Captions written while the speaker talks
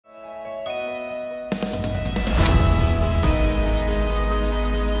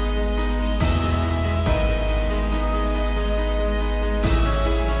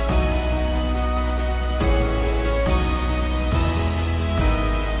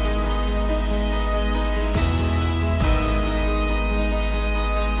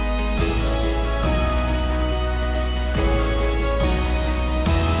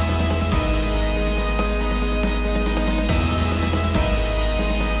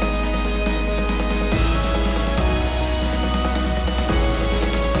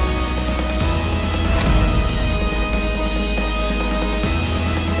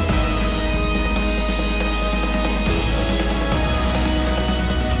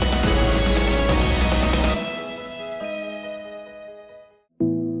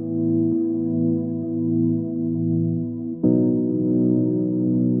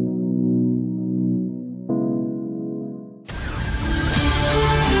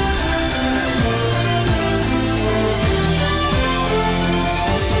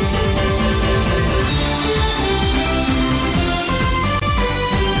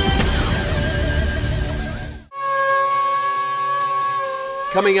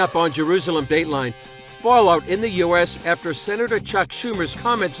Coming up on Jerusalem Dateline, fallout in the U.S. after Senator Chuck Schumer's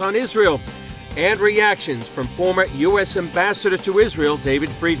comments on Israel, and reactions from former U.S. Ambassador to Israel, David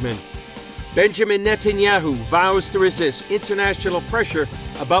Friedman. Benjamin Netanyahu vows to resist international pressure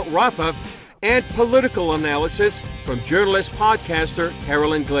about Rafah, and political analysis from journalist podcaster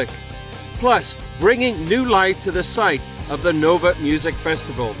Carolyn Glick. Plus, bringing new life to the site of the Nova Music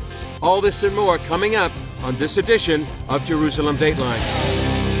Festival. All this and more coming up on this edition of Jerusalem Dateline.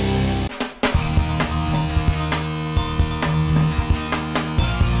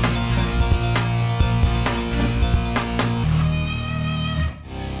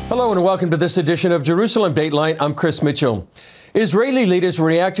 Hello and welcome to this edition of Jerusalem Dateline. I'm Chris Mitchell. Israeli leaders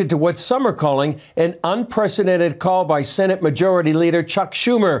reacted to what some are calling an unprecedented call by Senate Majority Leader Chuck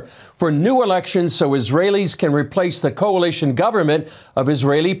Schumer for new elections so Israelis can replace the coalition government of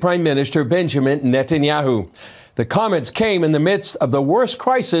Israeli Prime Minister Benjamin Netanyahu. The comments came in the midst of the worst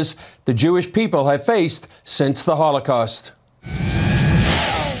crisis the Jewish people have faced since the Holocaust.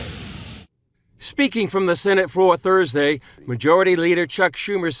 Speaking from the Senate floor Thursday, Majority Leader Chuck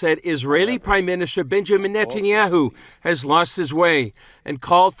Schumer said Israeli Prime Minister Benjamin Netanyahu has lost his way and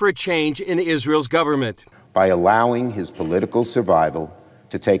called for a change in Israel's government. By allowing his political survival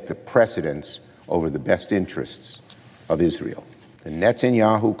to take the precedence over the best interests of Israel. The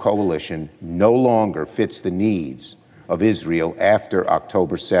Netanyahu coalition no longer fits the needs of Israel after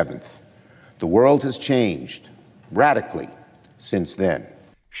October 7th. The world has changed radically since then.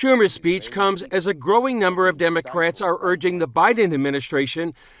 Schumer's speech comes as a growing number of Democrats are urging the Biden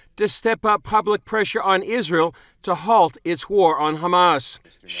administration to step up public pressure on Israel to halt its war on Hamas.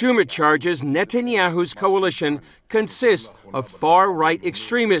 Schumer charges Netanyahu's coalition consists of far-right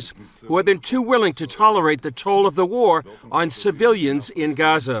extremists who have been too willing to tolerate the toll of the war on civilians in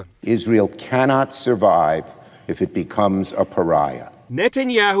Gaza. Israel cannot survive if it becomes a pariah.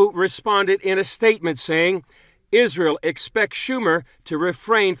 Netanyahu responded in a statement saying, Israel expects Schumer to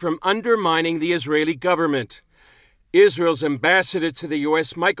refrain from undermining the Israeli government. Israel's ambassador to the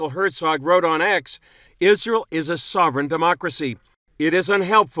U.S., Michael Herzog, wrote on X, Israel is a sovereign democracy. It is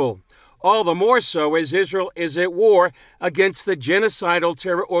unhelpful, all the more so as Israel is at war against the genocidal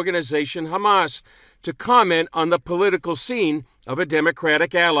terror organization Hamas, to comment on the political scene of a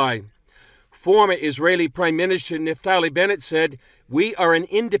Democratic ally. Former Israeli Prime Minister Naftali Bennett said, we are an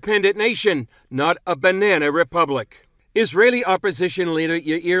independent nation, not a banana republic. Israeli opposition leader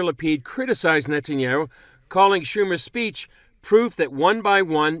Yair Lapid criticized Netanyahu, calling Schumer's speech proof that one by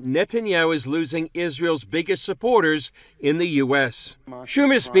one Netanyahu is losing Israel's biggest supporters in the U.S.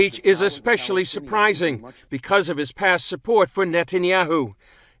 Schumer's speech is especially surprising because of his past support for Netanyahu.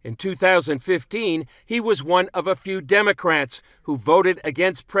 In 2015, he was one of a few Democrats who voted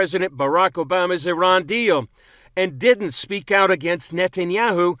against President Barack Obama's Iran deal and didn't speak out against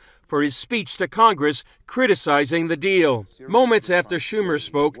Netanyahu for his speech to Congress criticizing the deal. Moments after Schumer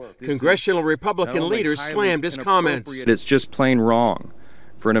spoke, congressional Republican leaders slammed his comments. It's just plain wrong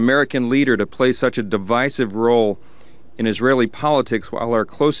for an American leader to play such a divisive role in Israeli politics while our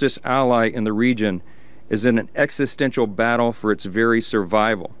closest ally in the region is in an existential battle for its very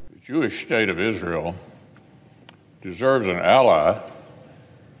survival. The Jewish state of Israel deserves an ally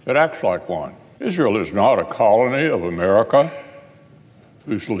that acts like one. Israel is not a colony of America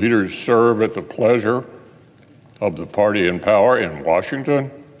whose leaders serve at the pleasure of the party in power in Washington.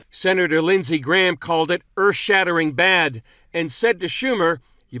 Senator Lindsey Graham called it earth-shattering bad and said to Schumer,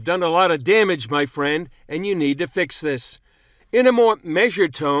 you've done a lot of damage, my friend, and you need to fix this. In a more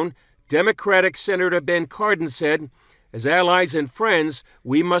measured tone, Democratic Senator Ben Cardin said, as allies and friends,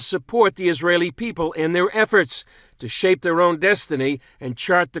 we must support the Israeli people in their efforts to shape their own destiny and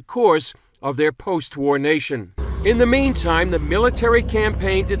chart the course of their post-war nation. In the meantime, the military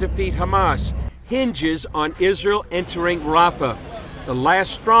campaign to defeat Hamas hinges on Israel entering Rafah, the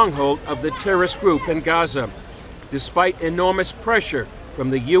last stronghold of the terrorist group in Gaza. Despite enormous pressure from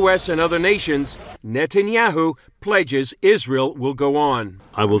the U.S. and other nations, Netanyahu pledges Israel will go on.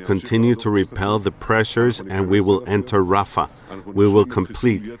 I will continue to repel the pressures and we will enter Rafah. We will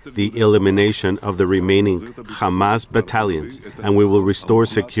complete the elimination of the remaining Hamas battalions and we will restore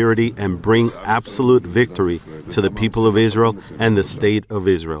security and bring absolute victory to the people of Israel and the state of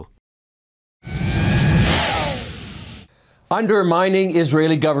Israel. Undermining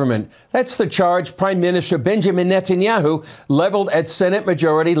Israeli government. That's the charge Prime Minister Benjamin Netanyahu leveled at Senate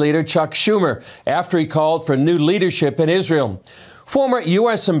Majority Leader Chuck Schumer after he called for new leadership in Israel. Former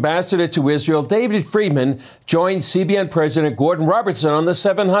U.S. Ambassador to Israel David Friedman joined CBN President Gordon Robertson on the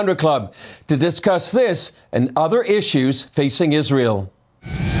 700 Club to discuss this and other issues facing Israel.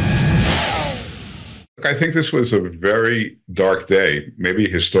 I think this was a very dark day, maybe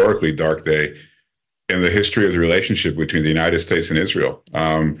historically dark day in the history of the relationship between the United States and Israel.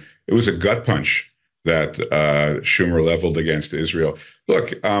 It was a gut punch that Schumer leveled against Israel.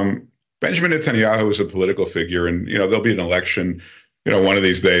 Look, Benjamin Netanyahu is a political figure, and there'll be an election, one of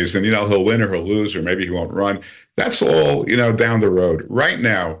these days, and he'll win or he'll lose, or maybe he won't run. That's all down the road. Right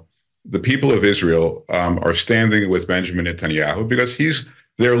now, the people of Israel are standing with Benjamin Netanyahu because he's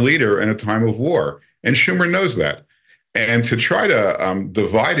their leader in a time of war, and Schumer knows that. And to try to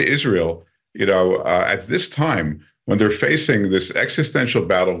divide Israel, at this time when they're facing this existential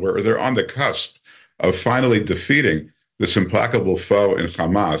battle where they're on the cusp of finally defeating this implacable foe in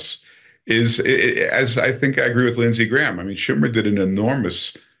Hamas, as I think I agree with Lindsey Graham. I mean, Schumer did an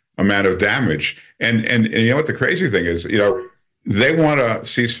enormous amount of damage. And you know what the crazy thing is? They want a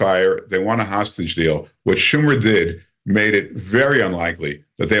ceasefire. They want a hostage deal. What Schumer did made it very unlikely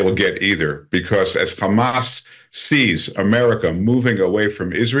that they will get either, because as Hamas sees America moving away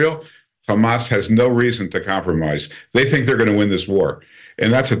from Israel, Hamas has no reason to compromise. They think they're going to win this war.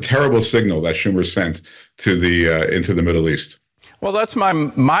 And that's a terrible signal that Schumer sent to into the Middle East. Well, that's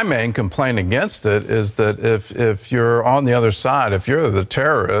my main complaint against it, is that if you're on the other side, if you're the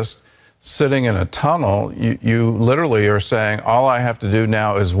terrorist sitting in a tunnel, you literally are saying, all I have to do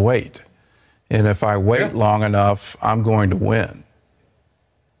now is wait. And if I wait long enough, I'm going to win.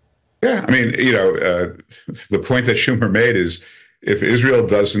 Yeah, I mean, the point that Schumer made is, if Israel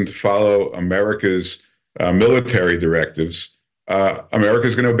doesn't follow America's military directives,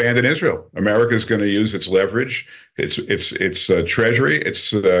 America's going to abandon Israel. America's going to use its leverage, its treasury,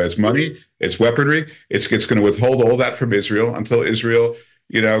 its money, its weaponry. It's going to withhold all that from Israel until Israel,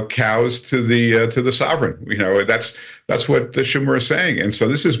 cows to the sovereign. That's what the Schumer is saying. And so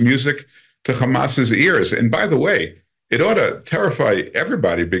this is music to Hamas's ears. And by the way, it ought to terrify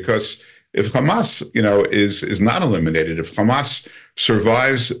everybody, because if Hamas, is not eliminated, if Hamas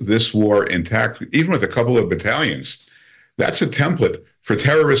survives this war intact, even with a couple of battalions, that's a template for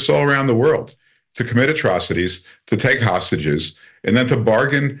terrorists all around the world to commit atrocities, to take hostages, and then to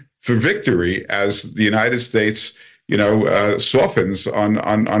bargain for victory as the United States, softens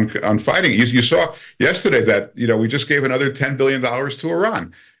on fighting. You saw yesterday that, we just gave another $10 billion to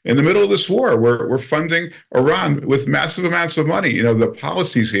Iran. In the middle of this war, we're funding Iran with massive amounts of money. The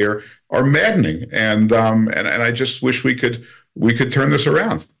policies here are maddening, and I just wish we could turn this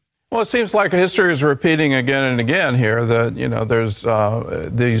around. Well, it seems like history is repeating again and again here, that, there's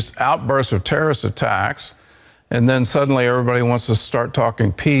these outbursts of terrorist attacks, and then suddenly everybody wants to start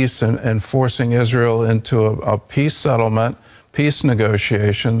talking peace and forcing Israel into a peace settlement, peace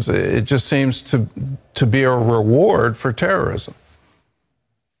negotiations. It just seems to be a reward for terrorism.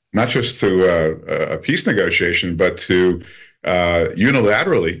 Not just to a peace negotiation, but to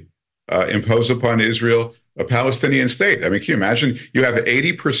unilaterally impose upon Israel a Palestinian state. I mean, can you imagine? You have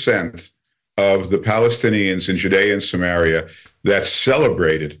 80% of the Palestinians in Judea and Samaria that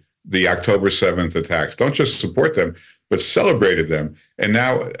celebrated the October 7th attacks. Don't just support them, but celebrated them. And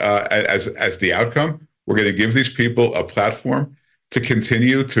now, as the outcome, we're going to give these people a platform to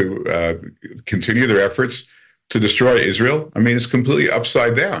continue their efforts to destroy Israel. I mean, it's completely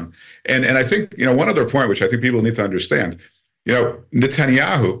upside down. And I think, one other point, which I think people need to understand,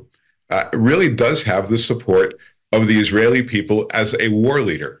 Netanyahu really does have the support of the Israeli people as a war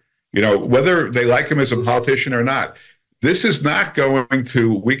leader. Whether they like him as a politician or not, this is not going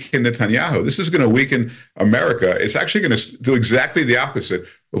to weaken Netanyahu. This is going to weaken America. It's actually going to do exactly the opposite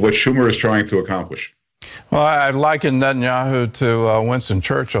of what Schumer is trying to accomplish. Well, I liken Netanyahu to Winston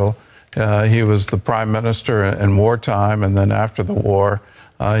Churchill. He was the prime minister in wartime, and then after the war,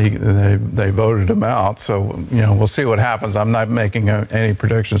 they voted him out. So, we'll see what happens. I'm not making any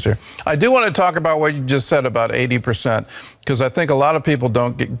predictions here. I do want to talk about what you just said about 80%, because I think a lot of people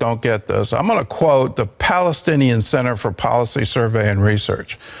don't get this. I'm going to quote the Palestinian Center for Policy Survey and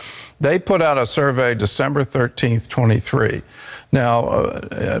Research. They put out a survey December 13th, 23. Now,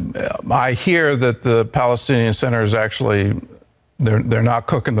 I hear that the Palestinian Center is actually, they're not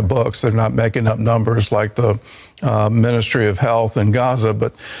cooking the books. They're not making up numbers like the Ministry of Health in Gaza,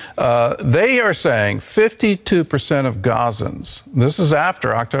 but they are saying 52% of Gazans, this is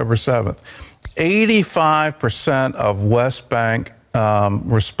after October 7th, 85% of West Bank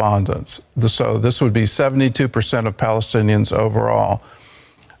respondents, so this would be 72% of Palestinians overall,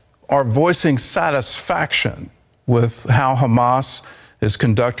 are voicing satisfaction with how Hamas is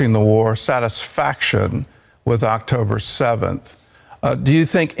conducting the war, satisfaction with October 7th. Do you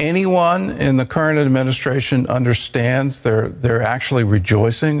think anyone in the current administration understands they're actually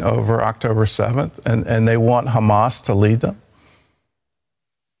rejoicing over October 7th and they want Hamas to lead them?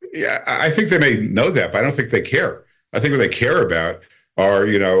 Yeah, I think they may know that, but I don't think they care. I think what they care about are,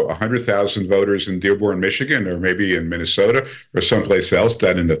 100,000 voters in Dearborn, Michigan, or maybe in Minnesota or someplace else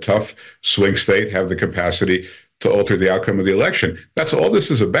that in a tough swing state have the capacity to alter the outcome of the election. That's all this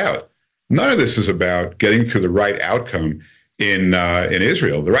is about. None of this is about getting to the right outcome in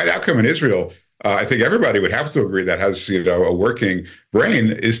Israel. The right outcome in Israel, I think everybody would have to agree that has a working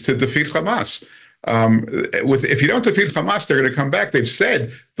brain, is to defeat Hamas. If you don't defeat Hamas, they're going to come back. They've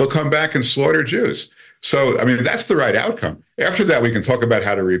said they'll come back and slaughter Jews. So, I mean, that's the right outcome. After that, we can talk about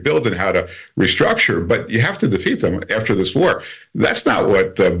how to rebuild and how to restructure, but you have to defeat them after this war. That's not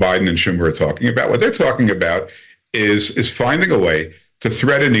what Biden and Schumer are talking about. What they're talking about is finding a way to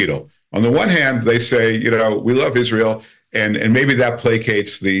thread a needle. On the one hand, they say, we love Israel, and maybe that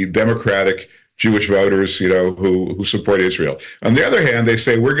placates the Democratic Jewish voters, who support Israel. On the other hand, they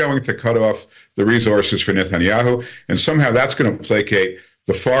say we're going to cut off the resources for Netanyahu, and somehow that's going to placate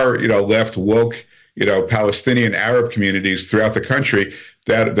the far, left woke, Palestinian Arab communities throughout the country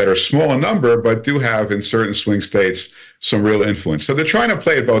that are small in number, but do have in certain swing states some real influence. So they're trying to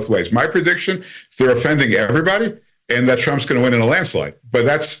play it both ways. My prediction is they're offending everybody, and that Trump's going to win in a landslide. But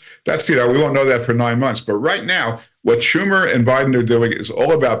that's we won't know that for 9 months. But right now, what Schumer and Biden are doing is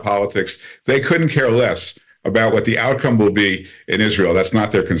all about politics. They couldn't care less about what the outcome will be in Israel. That's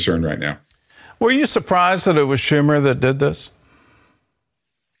not their concern right now. Were you surprised that it was Schumer that did this?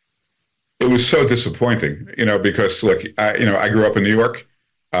 It was so disappointing, because look, I grew up in New York.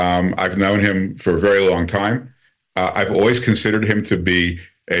 I've known him for a very long time. I've always considered him to be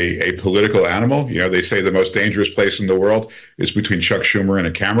a political animal. They say the most dangerous place in the world is between Chuck Schumer and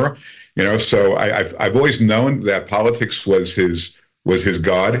a camera. So I've always known that politics was his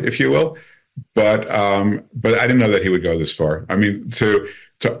god, if you will. But I didn't know that he would go this far. I mean, to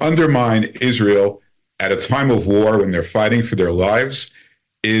undermine Israel at a time of war when they're fighting for their lives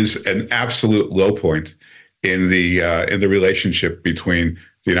is an absolute low point in the relationship between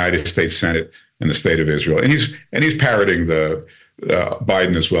the United States Senate and the state of Israel. And he's parroting the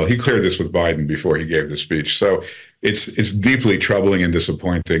Biden as well. He cleared this with Biden before he gave the speech. So it's deeply troubling and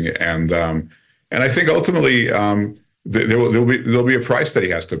disappointing. And I think ultimately there'll be a price that he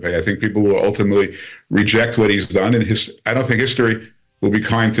has to pay. I think people will ultimately reject what he's done, and I don't think history will be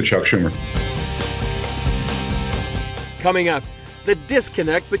kind to Chuck Schumer. Coming up, the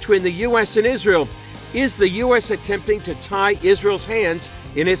disconnect between the U.S. and Israel. Is the U.S. attempting to tie Israel's hands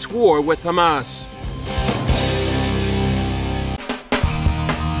in its war with Hamas?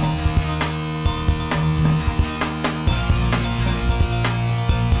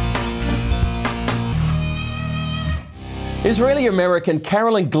 Israeli-American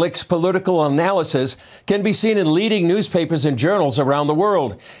Carolyn Glick's political analysis can be seen in leading newspapers and journals around the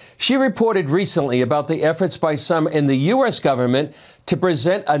world. She reported recently about the efforts by some in the U.S. government to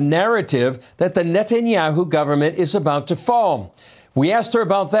present a narrative that the Netanyahu government is about to fall. We asked her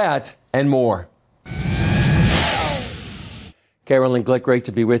about that and more. Carolyn Glick, great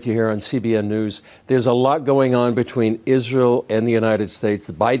to be with you here on CBN News. There's a lot going on between Israel and the United States,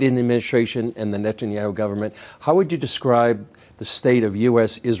 the Biden administration and the Netanyahu government. How would you describe the state of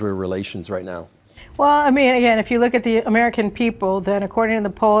U.S.-Israel relations right now? Well, I mean, again, if you look at the American people, then according to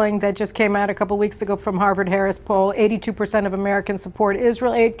the polling that just came out a couple weeks ago from Harvard-Harris poll, 82% of Americans support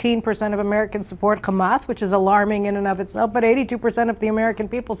Israel, 18% of Americans support Hamas, which is alarming in and of itself, but 82% of the American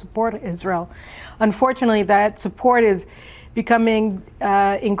people support Israel. Unfortunately, that support is becoming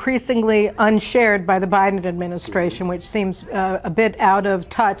increasingly unshared by the Biden administration, which seems a bit out of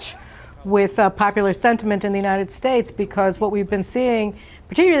touch with popular sentiment in the United States, because what we've been seeing,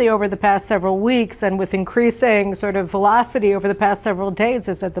 particularly over the past several weeks and with increasing sort of velocity over the past several days,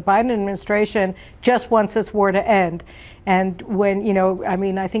 is that the Biden administration just wants this war to end. And when,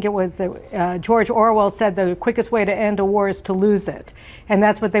 I think it was George Orwell said the quickest way to end a war is to lose it. And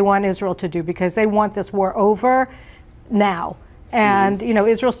that's what they want Israel to do, because they want this war over now. And,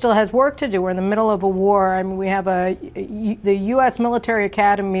 Israel still has work to do. We're in the middle of a war. I mean, we have the U.S. military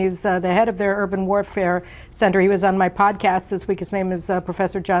academies, the head of their urban warfare center. He was on my podcast this week. His name is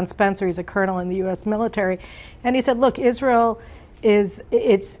Professor John Spencer. He's a colonel in the U.S. military. And he said, look, Israel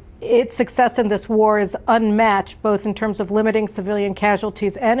its success in this war is unmatched, both in terms of limiting civilian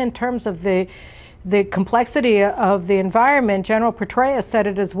casualties and in terms of the complexity of the environment. General Petraeus said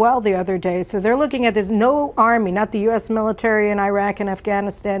it as well the other day. So they're looking at this. No army, not the U.S. military in Iraq and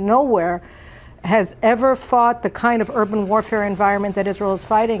Afghanistan, nowhere has ever fought the kind of urban warfare environment that Israel is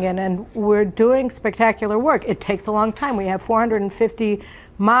fighting in. And we're doing spectacular work. It takes a long time. We have 450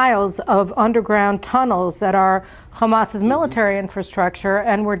 miles of underground tunnels that are Hamas's military infrastructure,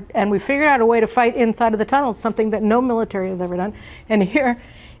 and we figured out a way to fight inside of the tunnels, something that no military has ever done. And here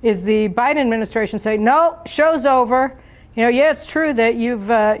is the Biden administration saying, no, show's over. Yeah, it's true that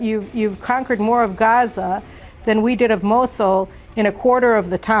you've conquered more of Gaza than we did of Mosul in a quarter of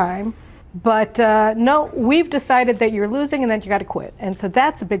the time. But no, we've decided that you're losing and that you got to quit. And so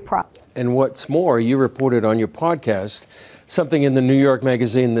that's a big problem. And what's more, you reported on your podcast something in the New York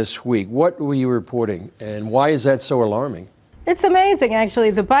Magazine this week. What were you reporting, and why is that so alarming? It's amazing,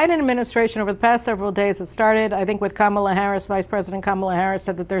 actually. The Biden administration over the past several days, it started, I think, with Kamala Harris. Vice President Kamala Harris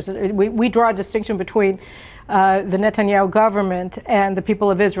said that we draw a distinction between the Netanyahu government and the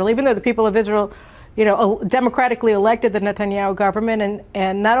people of Israel, even though the people of Israel democratically elected the Netanyahu government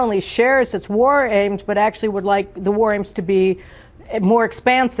and not only shares its war aims, but actually would like the war aims to be more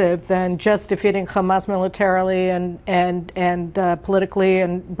expansive than just defeating Hamas militarily and politically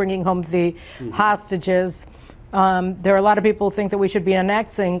and bringing home the hostages. There are a lot of people who think that we should be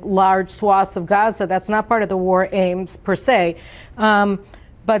annexing large swaths of Gaza. That's not part of the war aims per se.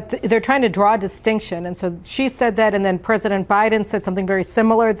 But they're trying to draw a distinction. And so she said that, and then President Biden said something very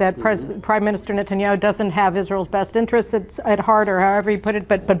similar, that Prime Minister Netanyahu doesn't have Israel's best interests at heart, or however you put it,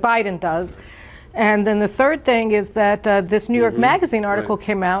 but Biden does. And then the third thing is that this New York Magazine article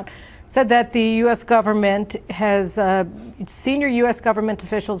came out, said that the U.S. government has, senior U.S. government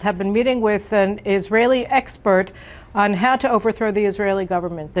officials have been meeting with an Israeli expert on how to overthrow the Israeli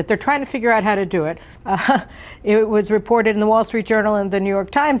government, that they're trying to figure out how to do it. It was reported in the Wall Street Journal and the New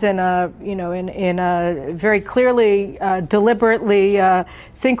York Times in a very clearly, deliberately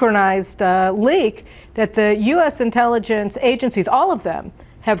synchronized leak that the U.S. intelligence agencies, all of them,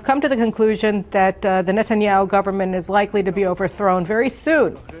 have come to the conclusion that the Netanyahu government is likely to be overthrown very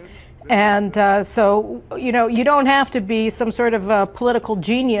soon. And so, you don't have to be some sort of a political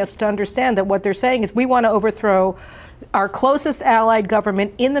genius to understand that what they're saying is we want to overthrow our closest allied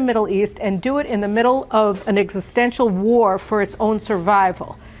government in the Middle East and do it in the middle of an existential war for its own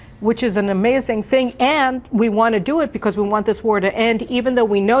survival, which is an amazing thing. And we want to do it because we want this war to end, even though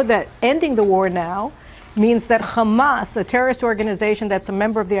we know that ending the war now means that Hamas, a terrorist organization that's a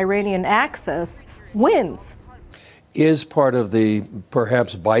member of the Iranian Axis, wins. Is part of the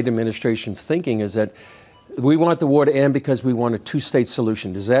perhaps Biden administration's thinking is that we want the war to end because we want a two-state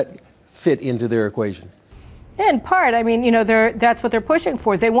solution. Does that fit into their equation? In part, I mean, that's what they're pushing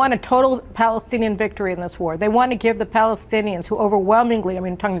for. They want a total Palestinian victory in this war. They want to give the Palestinians, who overwhelmingly,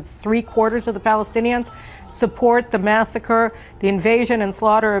 I'm talking 3/4 of the Palestinians, support the massacre, the invasion and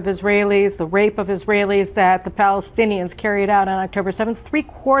slaughter of Israelis, the rape of Israelis that the Palestinians carried out on October 7th.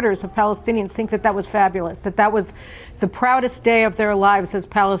 3/4 of Palestinians think that was fabulous, that was the proudest day of their lives as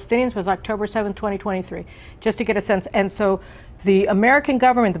Palestinians was October 7th, 2023, just to get a sense. And so the American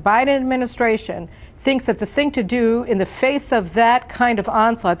government, the Biden administration, thinks that the thing to do in the face of that kind of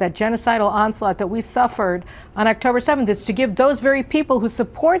onslaught, that genocidal onslaught that we suffered on October 7th, is to give those very people who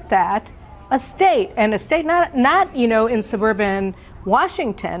support that a state, and a state not in suburban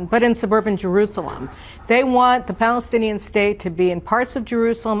Washington, but in suburban Jerusalem. They want the Palestinian state to be in parts of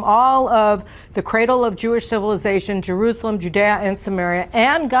Jerusalem, all of the cradle of Jewish civilization, Jerusalem, Judea, and Samaria,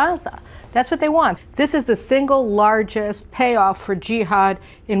 and Gaza. That's what they want. This is the single largest payoff for jihad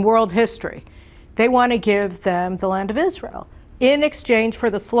in world history. They want to give them the land of Israel in exchange for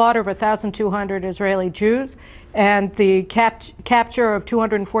the slaughter of 1,200 Israeli Jews and the capture of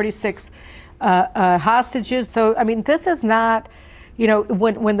 246 hostages. So, I mean, this is not,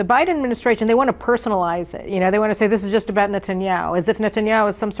 when the Biden administration, they want to personalize it. They want to say this is just about Netanyahu, as if Netanyahu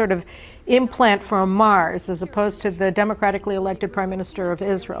is some sort of implant from Mars, as opposed to the democratically elected prime minister of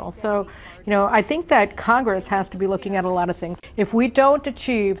Israel. So, I think that Congress has to be looking at a lot of things. If we don't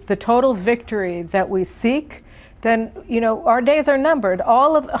achieve the total victory that we seek, then, our days are numbered.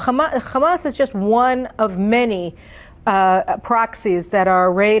 All of Hamas is just one of many proxies that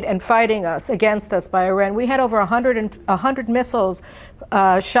are arrayed and fighting against us by Iran. We had over 100 missiles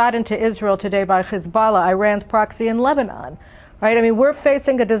shot into Israel today by Hezbollah, Iran's proxy in Lebanon. Right? I mean, we're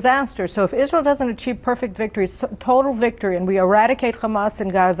facing a disaster. So if Israel doesn't achieve perfect victory, total victory, and we eradicate Hamas in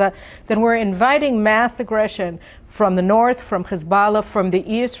Gaza, then we're inviting mass aggression from the north, from Hezbollah, from the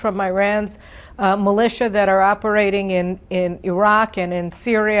east, from Iran's militia that are operating in Iraq and in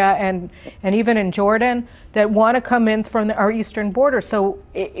Syria and even in Jordan that want to come in from our eastern border. So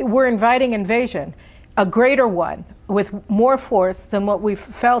we're inviting invasion, a greater one, with more force than what we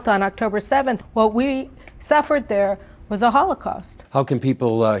felt on October 7th. What we suffered there was a Holocaust. How can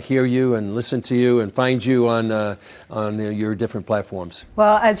people hear you and listen to you and find you on your different platforms?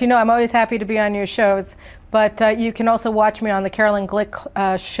 Well, as you know, I'm always happy to be on your shows, but you can also watch me on the Carolyn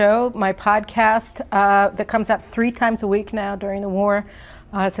Glick show, my podcast that comes out 3 times a week now during the war.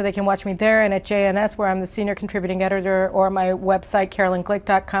 So they can watch me there, and at JNS, where I'm the senior contributing editor, or my website,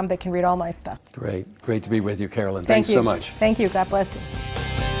 carolynglick.com, they can read all my stuff. Great. Great to be with you, Carolyn. Thanks so much. Thank you. God bless you.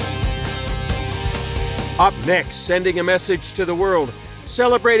 Up next, sending a message to the world,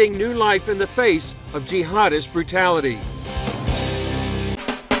 celebrating new life in the face of jihadist brutality.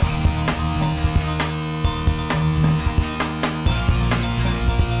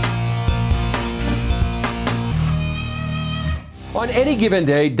 On any given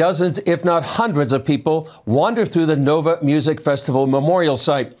day, dozens, if not hundreds of people wander through the Nova Music Festival memorial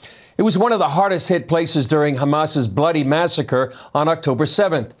site. It was one of the hardest hit places during Hamas's bloody massacre on October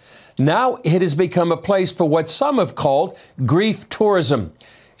 7th. Now it has become a place for what some have called grief tourism.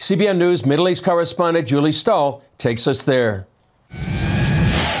 CBN News Middle East correspondent Julie Stahl takes us there.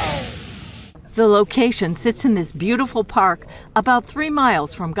 The location sits in this beautiful park about 3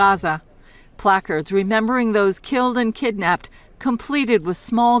 miles from Gaza. Placards remembering those killed and kidnapped, completed with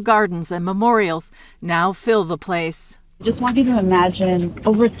small gardens and memorials, now fill the place. I just want you to imagine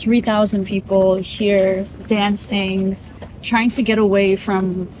over 3,000 people here dancing, trying to get away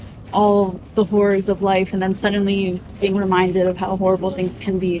from all the horrors of life, and then suddenly being reminded of how horrible things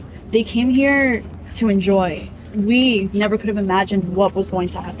can be. They came here to enjoy. We never could have imagined what was going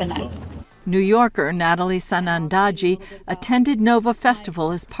to happen next. New Yorker Natalie Sanandaji attended Nova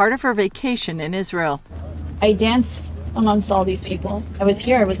Festival as part of her vacation in Israel. I danced amongst all these people. I was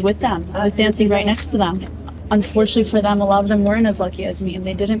here, I was with them. I was dancing right next to them. Unfortunately for them, a lot of them weren't as lucky as me, and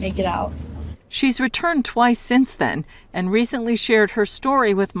they didn't make it out. She's returned twice since then and recently shared her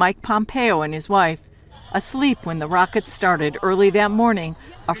story with Mike Pompeo and his wife. Asleep when the rockets started early that morning,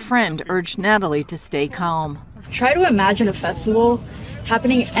 a friend urged Natalie to stay calm. Try to imagine a festival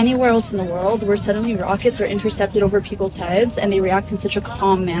happening anywhere else in the world where suddenly rockets are intercepted over people's heads and they react in such a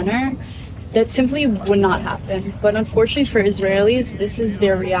calm manner. That simply would not happen. But unfortunately for Israelis, this is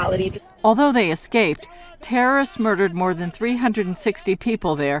their reality. Although they escaped, terrorists murdered more than 360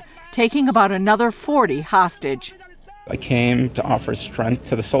 people there, taking about another 40 hostage. I came to offer strength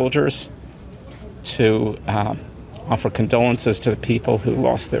to the soldiers, to offer condolences to the people who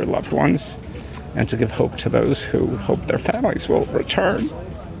lost their loved ones, and to give hope to those who hope their families will return.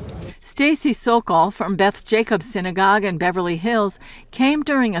 Stacy Sokol from Beth Jacobs Synagogue in Beverly Hills came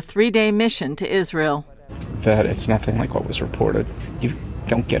during a 3-day mission to Israel. That it's nothing like what was reported. You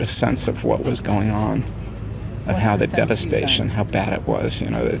don't get a sense of what was going on, of how the devastation, how bad it was.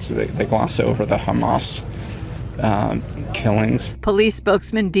 You know, they gloss over the Hamas killings. Police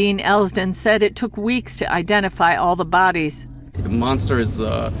spokesman Dean Elsden said it took weeks to identify all the bodies. The monster is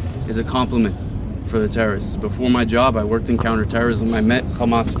a compliment for the terrorists. Before my job, I worked in counterterrorism. I met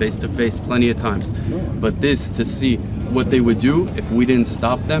Hamas face to face plenty of times. But this, to see what they would do if we didn't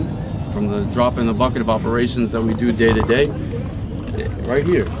stop them from the drop in the bucket of operations that we do day to day, right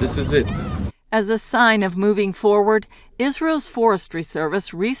here, this is it. As a sign of moving forward, Israel's Forestry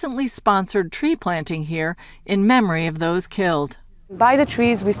Service recently sponsored tree planting here in memory of those killed. By the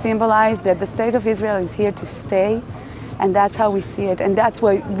trees, we symbolize that the state of Israel is here to stay, and that's how we see it. And that's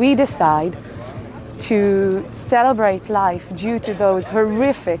why we decide to celebrate life due to those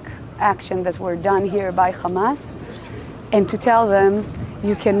horrific actions that were done here by Hamas, and to tell them,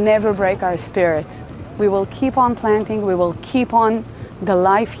 you can never break our spirit. We will keep on planting, we will keep on the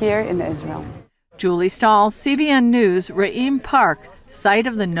life here in Israel. Julie Stahl, CBN News, Re'im Park, site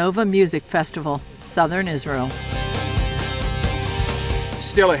of the Nova Music Festival, Southern Israel.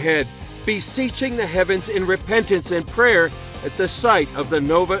 Still ahead, beseeching the heavens in repentance and prayer at the site of the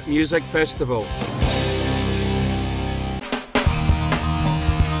Nova Music Festival.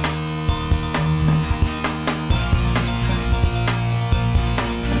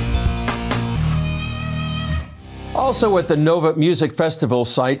 Also at the Nova Music Festival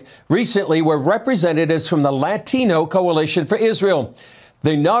site recently were representatives from the Latino Coalition for Israel.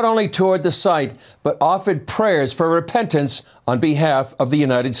 They not only toured the site, but offered prayers for repentance on behalf of the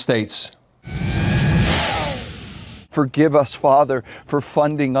United States. Forgive us, Father, for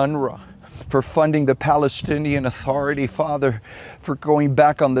funding UNRWA, for funding the Palestinian Authority, Father, for going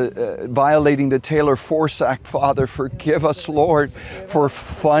back on the violating the Taylor Force Act, Father. Forgive us, Lord, for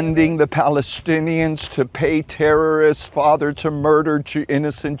funding the Palestinians to pay terrorists, Father, to murder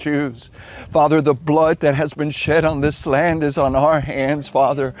innocent Jews. Father, the blood that has been shed on this land is on our hands,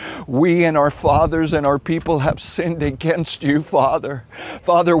 Father. We and our fathers and our people have sinned against you, Father.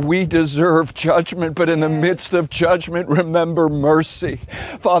 Father, we deserve judgment, but in the midst of judgment, remember mercy.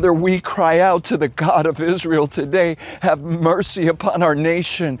 Father, we cry out to the God of Israel today, have mercy upon our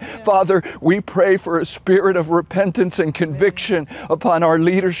nation. Father, we pray for a spirit of repentance and conviction upon our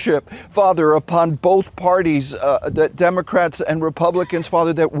leadership. Father, upon both parties, the Democrats and Republicans,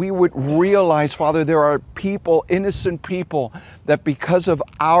 Father, that we would realize, Father, there are people, innocent people, that because of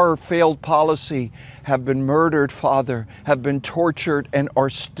our failed policy have been murdered, Father, have been tortured, and are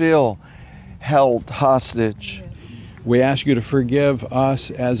still held hostage. We ask you to forgive us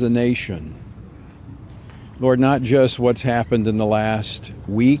as a nation. Lord, not just what's happened in the last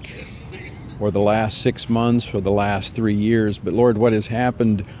week or the last 6 months or the last 3 years, but Lord, what has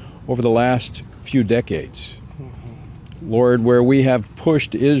happened over the last few decades. Lord, where we have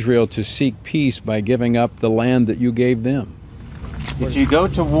pushed Israel to seek peace by giving up the land that you gave them. If you go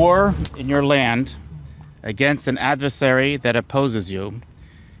to war in your land against an adversary that opposes you,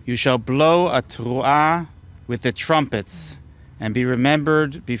 you shall blow a teruah with the trumpets and be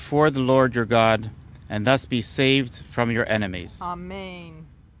remembered before the Lord your God, and thus be saved from your enemies. Amen.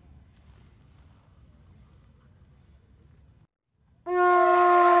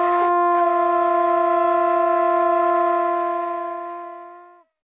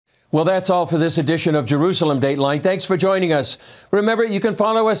 Well, that's all for this edition of Jerusalem Dateline. Thanks for joining us. Remember, you can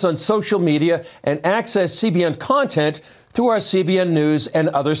follow us on social media and access CBN content through our CBN News and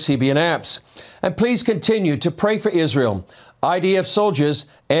other CBN apps. And please continue to pray for Israel, IDF soldiers,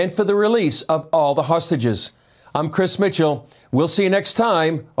 and for the release of all the hostages. I'm Chris Mitchell. We'll see you next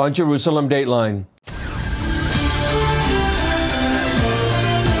time on Jerusalem Dateline.